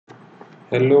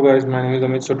Hello guys, my name is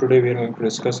Amit. So today we are going to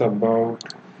discuss about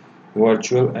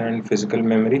virtual and physical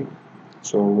memory.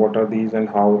 So what are these and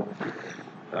how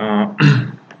uh,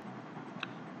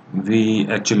 we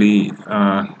actually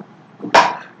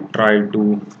try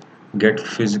to get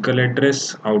physical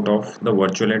address out of the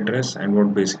virtual address and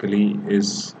what basically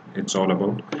is it's all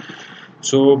about.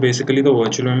 So basically the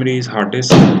virtual memory is hard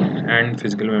disk and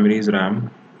physical memory is RAM.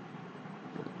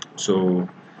 So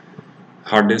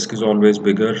hard disk is always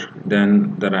bigger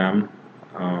than the RAM.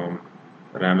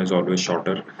 RAM is always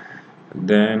shorter.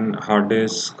 Then hard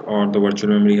disk or the virtual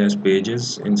memory has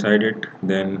pages inside it.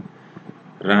 Then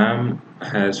RAM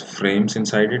has frames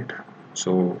inside it.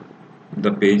 So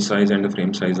the page size and the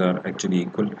frame size are actually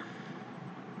equal.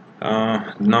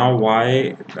 Now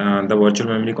why the virtual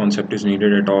memory concept is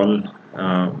needed at all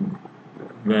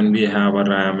when we have a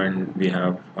RAM and we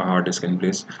have a hard disk in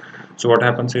place. So what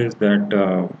happens is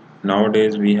that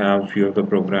nowadays we have few of the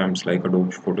programs like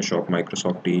Adobe Photoshop,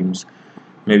 Microsoft Teams,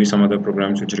 maybe some other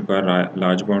programs which require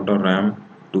large amount of RAM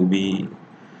to be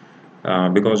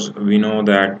because we know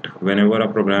that whenever a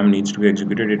program needs to be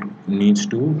executed, it needs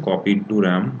to copy to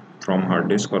RAM from hard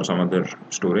disk or some other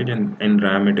storage, and in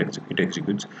RAM it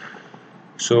executes.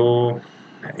 So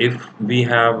if we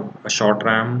have a short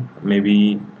RAM,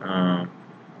 maybe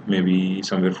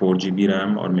somewhere 4 GB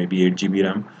RAM or maybe 8 GB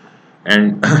RAM,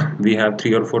 and we have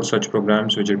 3 or 4 such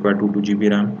programs which require 2 GB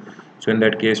RAM. So in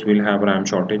that case, we'll have RAM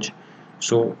shortage.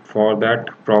 So for that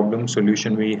problem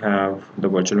solution, we have the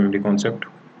virtual memory concept.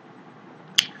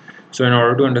 So in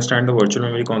order to understand the virtual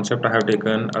memory concept, I have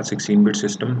taken a 16-bit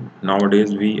system.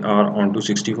 Nowadays we are on to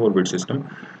 64-bit system,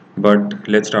 but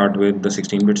let's start with the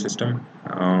 16-bit system.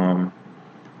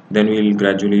 Then we'll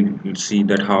gradually see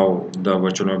that how the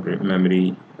virtual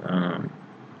memory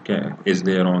is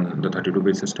there on the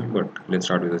 32-bit system, but let's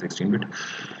start with the 16-bit.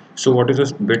 So what is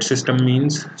a bit system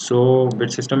means? So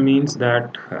bit system means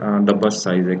that the bus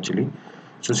size actually.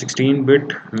 So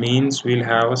 16-bit means we'll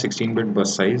have a 16-bit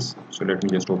bus size. So let me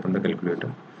just open the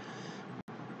calculator.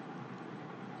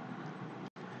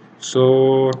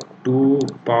 So 2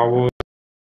 power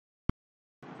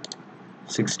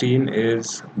 16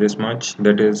 is this much,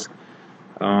 that is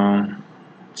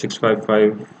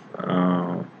 655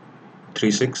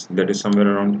 36, that is somewhere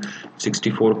around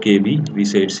 64 kb. We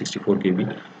say it's 64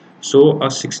 kb. So a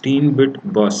 16-bit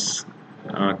bus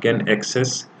can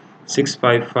access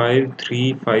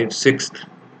 655356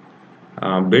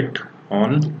 bit uh,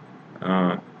 on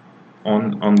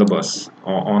the bus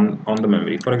or on the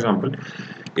memory. For example,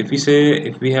 if we say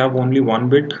if we have only one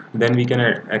bit, then we can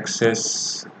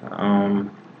access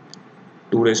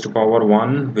 2 raised to power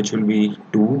 1, which will be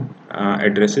 2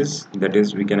 addresses, that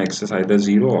is we can access either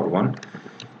 0 or 1.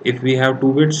 If we have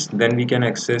 2 bits, then we can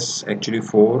access actually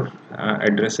 4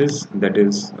 addresses, that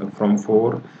is from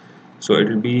 4. So it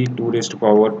will be 2 raised to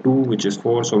power 2, which is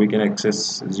 4. So we can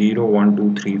access 0 1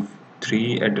 2 3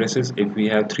 3 addresses. If we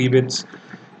have 3 bits,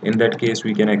 in that case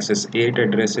we can access 8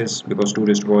 addresses, because 2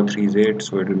 raised to power 3 is 8.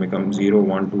 So it will become 0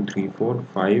 1 2 3 4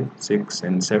 5 6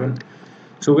 and 7.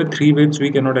 So with 3 bits we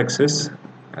cannot access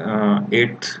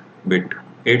 8th bit,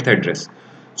 8th address.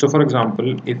 So for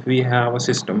example, if we have a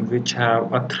system which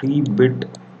have a 3-bit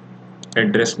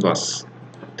address bus,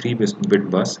 3-bit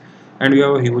bus, and we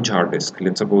have a huge hard disk.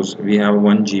 Let's suppose we have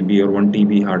 1 GB or 1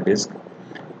 TB hard disk,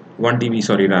 1 TB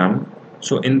sorry RAM.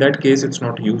 So in that case it's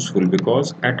not useful,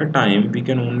 because at a time we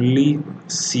can only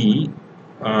see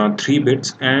 3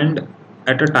 bits, and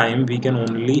at a time we can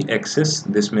only access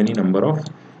this many number of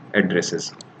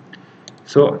addresses.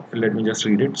 So let me just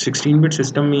read it. 16-bit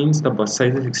system means the bus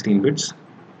size is 16 bits.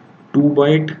 2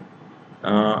 byte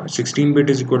 16-bit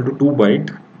is equal to 2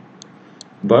 byte.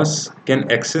 Bus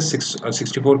can access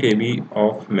 64 KB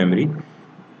of memory.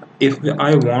 If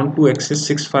I want to access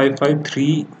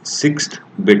 65536th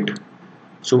bit,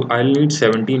 so I'll need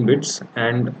 17 bits,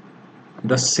 and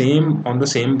the same on the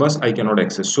same bus I cannot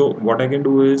access. So what I can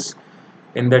do is,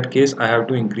 in that case, I have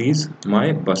to increase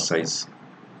my bus size.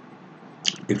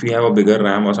 If we have a bigger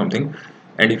RAM or something,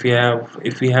 and if we have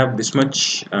this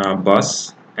much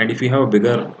bus, and if we have a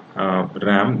bigger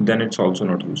RAM, then it's also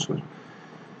not useful.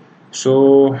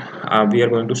 So we are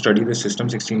going to study the system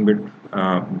 16-bit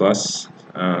bus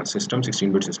system,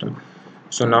 16-bit system.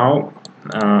 So now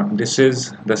this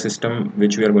is the system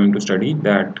which we are going to study,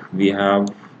 that we have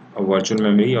a virtual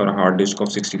memory or a hard disk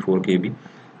of 64 KB.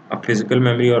 A physical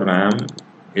memory or RAM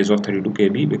is of 32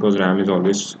 KB, because RAM is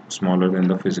always smaller than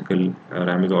the physical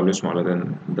RAM is always smaller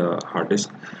than the hard disk.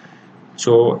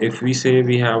 So if we say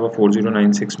we have a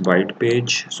 4096 byte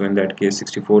page, so in that case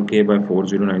 64K by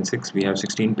 4096, we have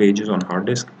 16 pages on hard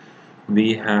disk.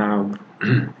 we have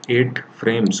 8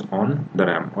 frames on the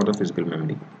RAM or the physical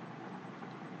memory.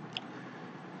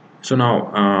 So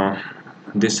now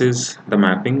this is the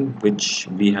mapping which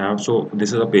we have. So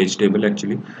this is a page table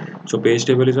actually. So page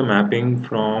table is a mapping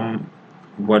from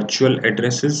virtual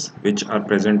addresses which are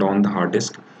present on the hard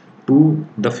disk to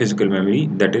the physical memory,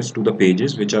 that is to the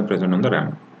pages which are present on the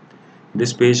RAM.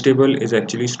 This page table is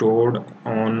actually stored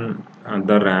on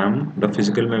the RAM, the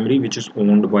physical memory, which is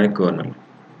owned by kernel.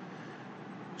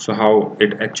 So how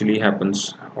it actually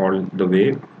happens all the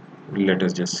way, let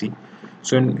us just see.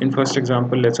 So in first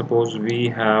example, let's suppose we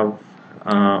have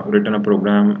written a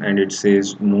program and it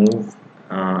says move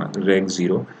reg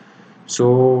 0.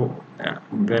 So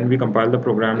when we compile the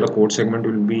program, the code segment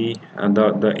will be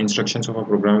the instructions of a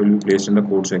program will be placed in the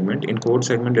code segment. In code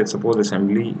segment, let's suppose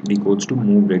assembly decodes to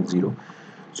move reg 0.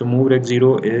 So move reg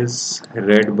 0 is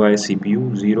read by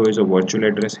CPU. 0 is a virtual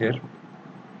address here.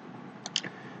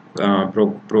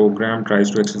 Program tries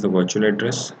to access the virtual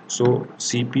address. So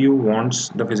CPU wants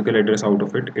the physical address out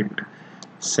of it. It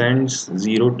sends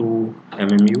 0 to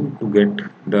MMU to get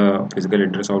the physical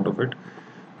address out of it.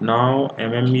 Now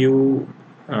MMU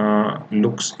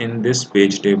looks in this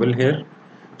page table here.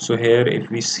 So here if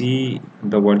we see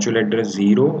the virtual address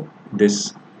 0,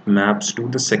 this maps to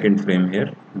the second frame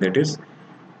here, that is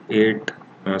 8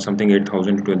 something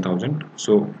 8000 to 12000.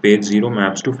 So page 0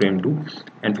 maps to frame 2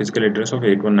 and physical address of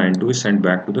 8192 is sent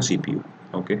back to the CPU.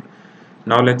 Okay,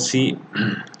 now let's see.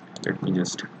 Let me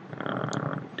just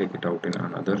take it out in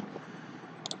another.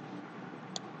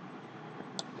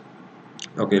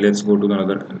 Okay, let's go to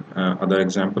the other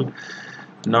example.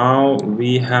 Now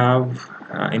we have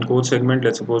in code segment,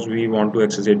 let's suppose we want to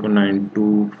access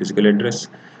 8192 physical address,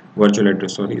 virtual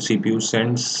address, sorry. CPU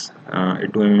sends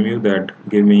it to MMU that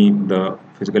give me the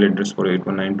physical address for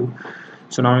 8192.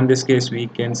 So now in this case we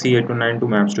can see 8192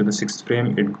 maps to the sixth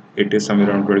frame. It is somewhere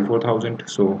around 24,000,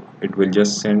 so it will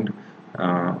just send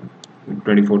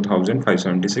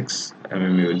 24,576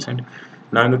 MMU will send.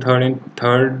 Now in the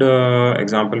third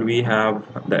example, we have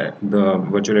the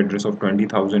virtual address of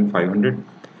 20,500.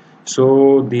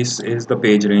 So this is the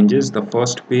page ranges. The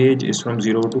first page is from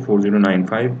 0 to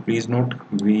 4095. Please note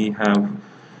we have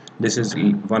this is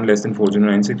one less than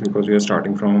 4096 because we are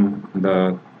starting from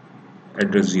the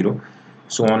address 0.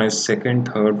 So on is second,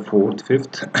 third, fourth,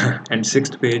 fifth, and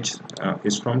sixth page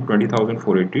is from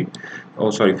 20,480.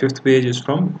 Oh, sorry, fifth page is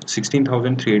from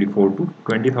 16,384 to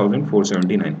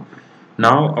 20,479.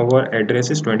 Now our address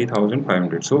is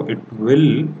 20,500. So it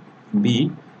will be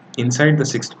inside the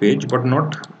sixth page, but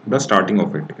not the starting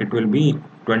of it. It will be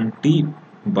 20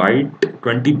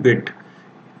 bit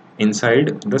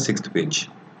inside the sixth page.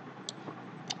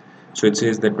 So it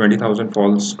says that 20,000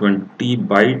 falls 20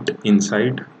 byte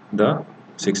inside the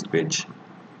sixth page.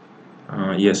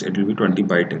 Yes, it will be 20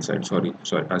 byte inside. Sorry,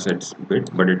 I said bit,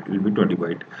 but it will be 20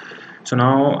 byte. So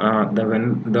now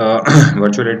when the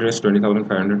virtual address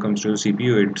 20,500 comes to the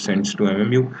CPU, it sends to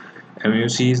MMU. MMU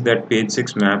sees that page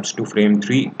 6 maps to frame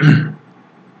 3.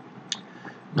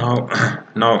 now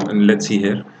now let's see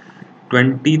here,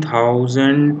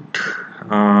 20,000,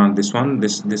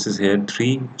 this is here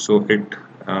 3, so it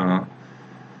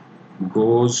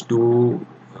goes to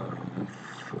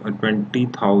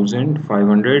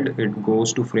 20,500, it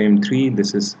goes to frame 3.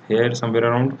 This is here somewhere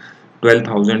around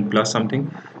 12,000 plus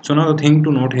something. So now the thing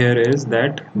to note here is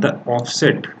that the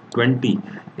offset 20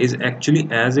 is actually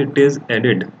as it is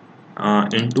added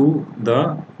into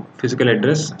the physical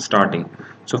address starting.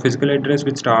 So physical address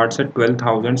which starts at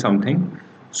 12,000 something,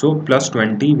 so plus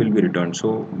 20 will be returned.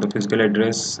 So the physical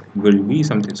address will be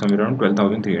somewhere around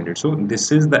 12,300. So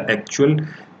this is the actual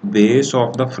base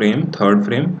of the frame, third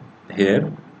frame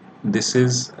here. This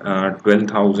is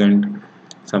 12,000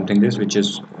 something, this which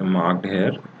is marked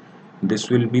here.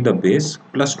 This will be the base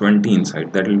plus 20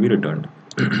 inside, that will be returned.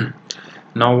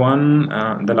 Now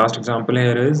the last example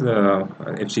here is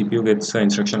if CPU gets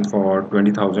instruction for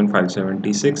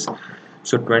 20,576.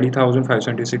 So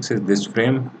 20,576 is this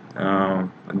frame.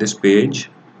 This page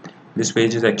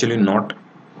is actually not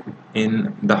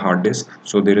in the hard disk,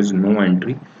 so there is no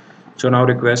entry. So now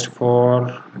request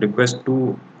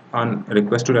to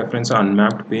reference an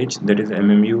unmapped page, that is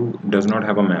MMU does not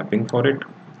have a mapping for it,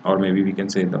 or maybe we can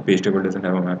say the page table doesn't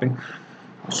have a mapping.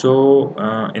 So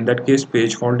in that case,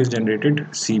 page fault is generated.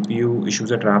 CPU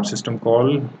issues a trap system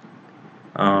call.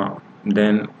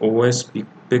 Then OS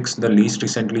picks the least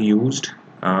recently used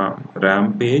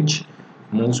RAM page,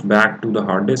 moves back to the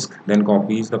hard disk, then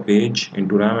copies the page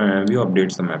into RAM and MMU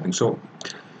updates the mapping. So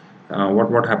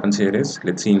what happens here is,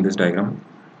 let's see in this diagram.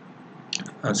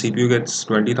 CPU gets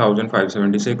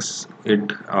 20,576.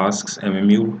 It asks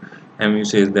MMU, MU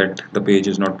says that the page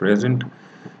is not present,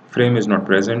 frame is not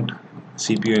present.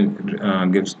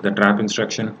 CPU gives the trap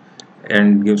instruction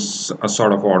and gives a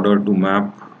sort of order to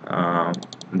map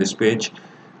this page.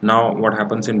 Now what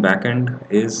happens in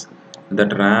backend is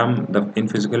that RAM, the in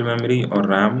physical memory or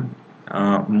RAM,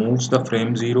 moves the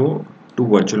frame 0 to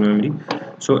virtual memory.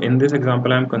 So in this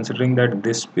example I am considering that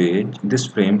this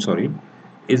frame, sorry,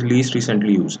 is least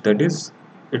recently used, that is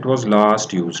it was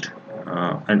last used,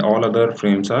 and all other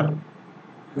frames are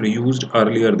reused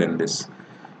earlier than this,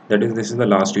 that is this is the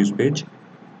last use page,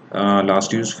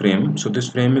 last use frame. So this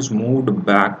frame is moved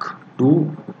back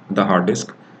to the hard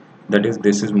disk, that is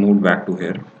this is moved back to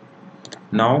here.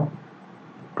 Now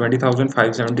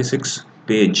 20,576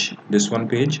 page, this one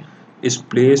page is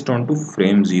placed onto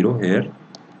frame 0 here.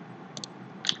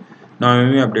 Now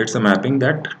when we updates the mapping,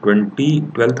 that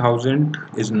 12,000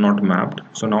 is not mapped.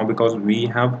 So now because we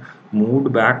have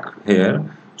moved back here,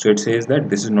 so it says that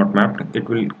this is not mapped, it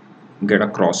will get a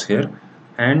cross here,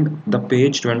 and the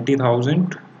page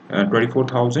 20,000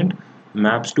 24,000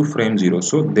 maps to frame 0.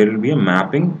 So there will be a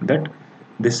mapping that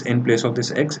this, in place of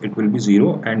this X, it will be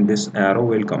 0 and this arrow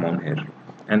will come on here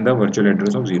and the virtual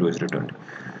address of 0 is returned.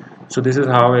 So this is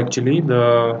how actually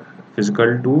the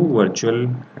physical to virtual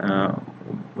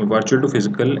to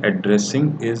physical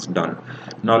addressing is done.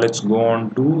 Now let's go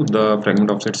on to the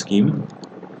fragment offset scheme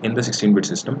in the 16-bit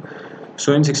system.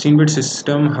 So in 16-bit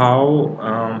system,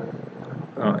 how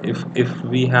if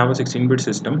we have a 16-bit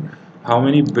system, how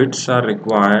many bits are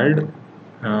required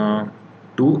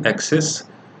to access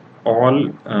all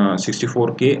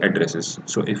 64K addresses?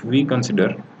 So if we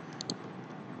consider,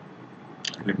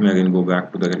 let me again go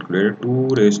back to the calculator, 2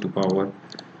 raised to power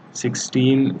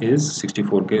 16 is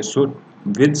 64K. So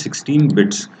with 16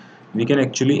 bits we can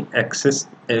actually access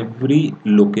every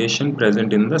location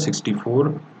present in the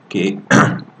 64K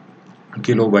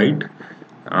kilobyte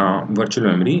virtual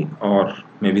memory or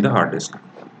maybe the hard disk.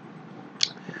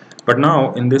 But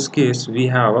now in this case we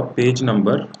have a page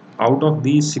number out of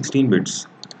these 16 bits,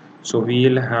 so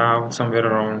we'll have somewhere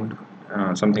around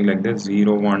something like this: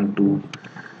 0 1 2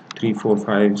 3 4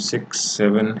 5 6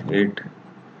 7 8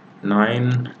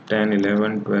 9 10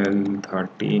 11 12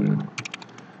 13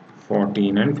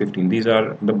 14 and 15. These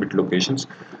are the bit locations.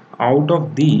 Out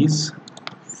of these,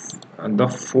 the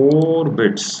 4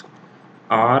 bits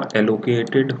are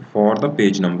allocated for the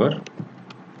page number.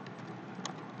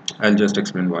 I'll just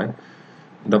explain why.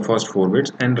 The first 4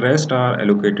 bits and rest are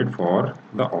allocated for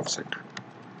the offset.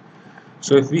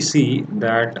 So if we see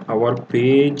that our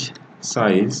page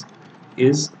size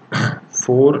is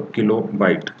 4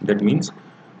 kilobyte, that means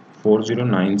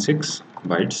 4096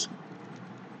 bytes.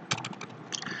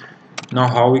 Now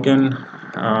how we can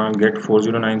get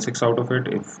 4096 out of it?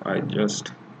 If I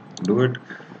just do it,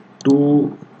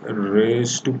 2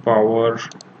 raised to power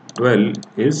 12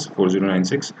 is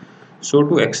 4096. So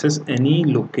to access any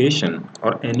location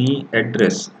or any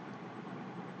address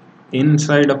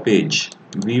inside a page,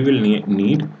 we will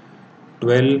need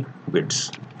 12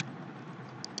 bits.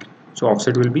 So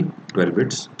offset will be 12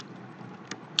 bits.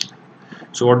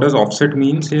 So what does offset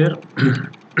means here?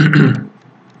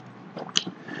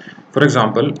 For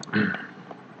example,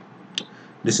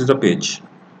 this is a page,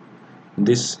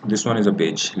 this one is a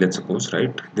page, let's suppose,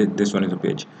 right? This one is a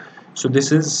page. So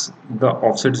this is the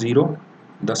offset 0.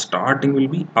 The starting will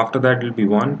be, after that will be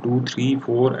 1 2 3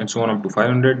 4 and so on up to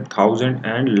 500, 1000,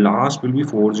 and last will be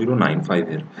 4095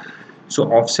 here.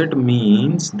 So offset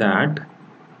means that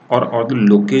or the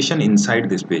location inside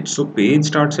this page. So page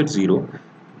starts at 0,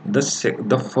 the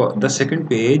second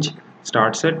page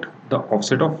starts at the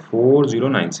offset of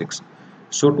 4096.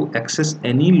 So to access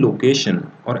any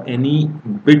location or any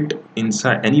bit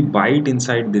inside, any byte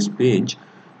inside this page,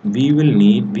 we will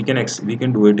need, we can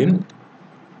do it in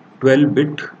 12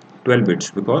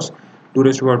 bits, because 2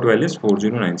 raised to power 12 is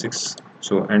 4096.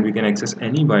 So and we can access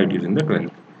any byte using the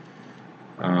 12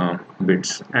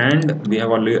 bits. And we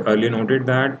have earlier noted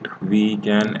that we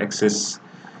can access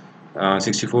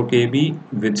 64 KB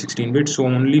with 16 bits, so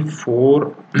only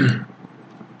 4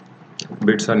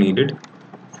 bits are needed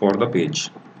for the page,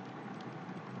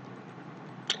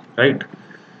 right?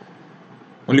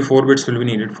 Only 4 bits will be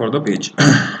needed for the page.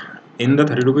 In the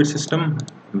 32-bit system,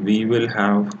 we will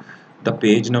have the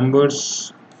page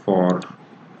numbers for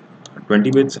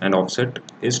 20 bits and offset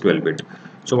is 12 bit.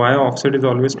 So why offset is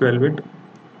always 12 bit?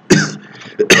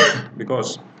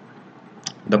 Because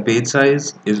the page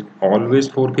size is always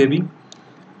 4 KB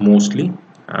mostly.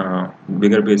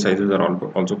 Bigger page sizes are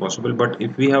also possible, but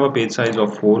if we have a page size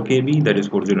of 4 KB, that is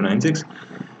 4096,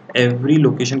 every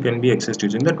location can be accessed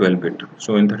using the 12 bit.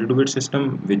 So in 32-bit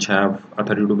system, which have a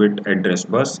 32-bit address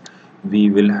bus, we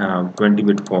will have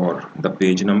 20-bit for the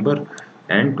page number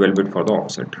and 12-bit for the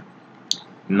offset.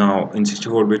 Now in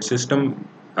 64-bit system,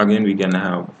 again we can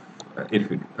have if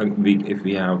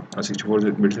we have a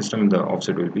 64-bit system, the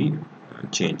offset will be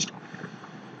changed.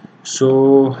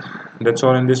 So that's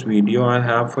all in this video I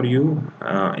have for you.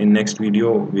 In next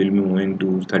video we'll move into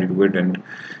 32-bit and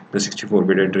the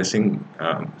 64-bit addressing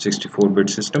 64-bit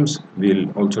systems.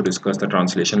 We'll also discuss the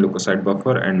translation, lookaside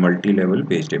buffer, and multi-level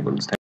page tables.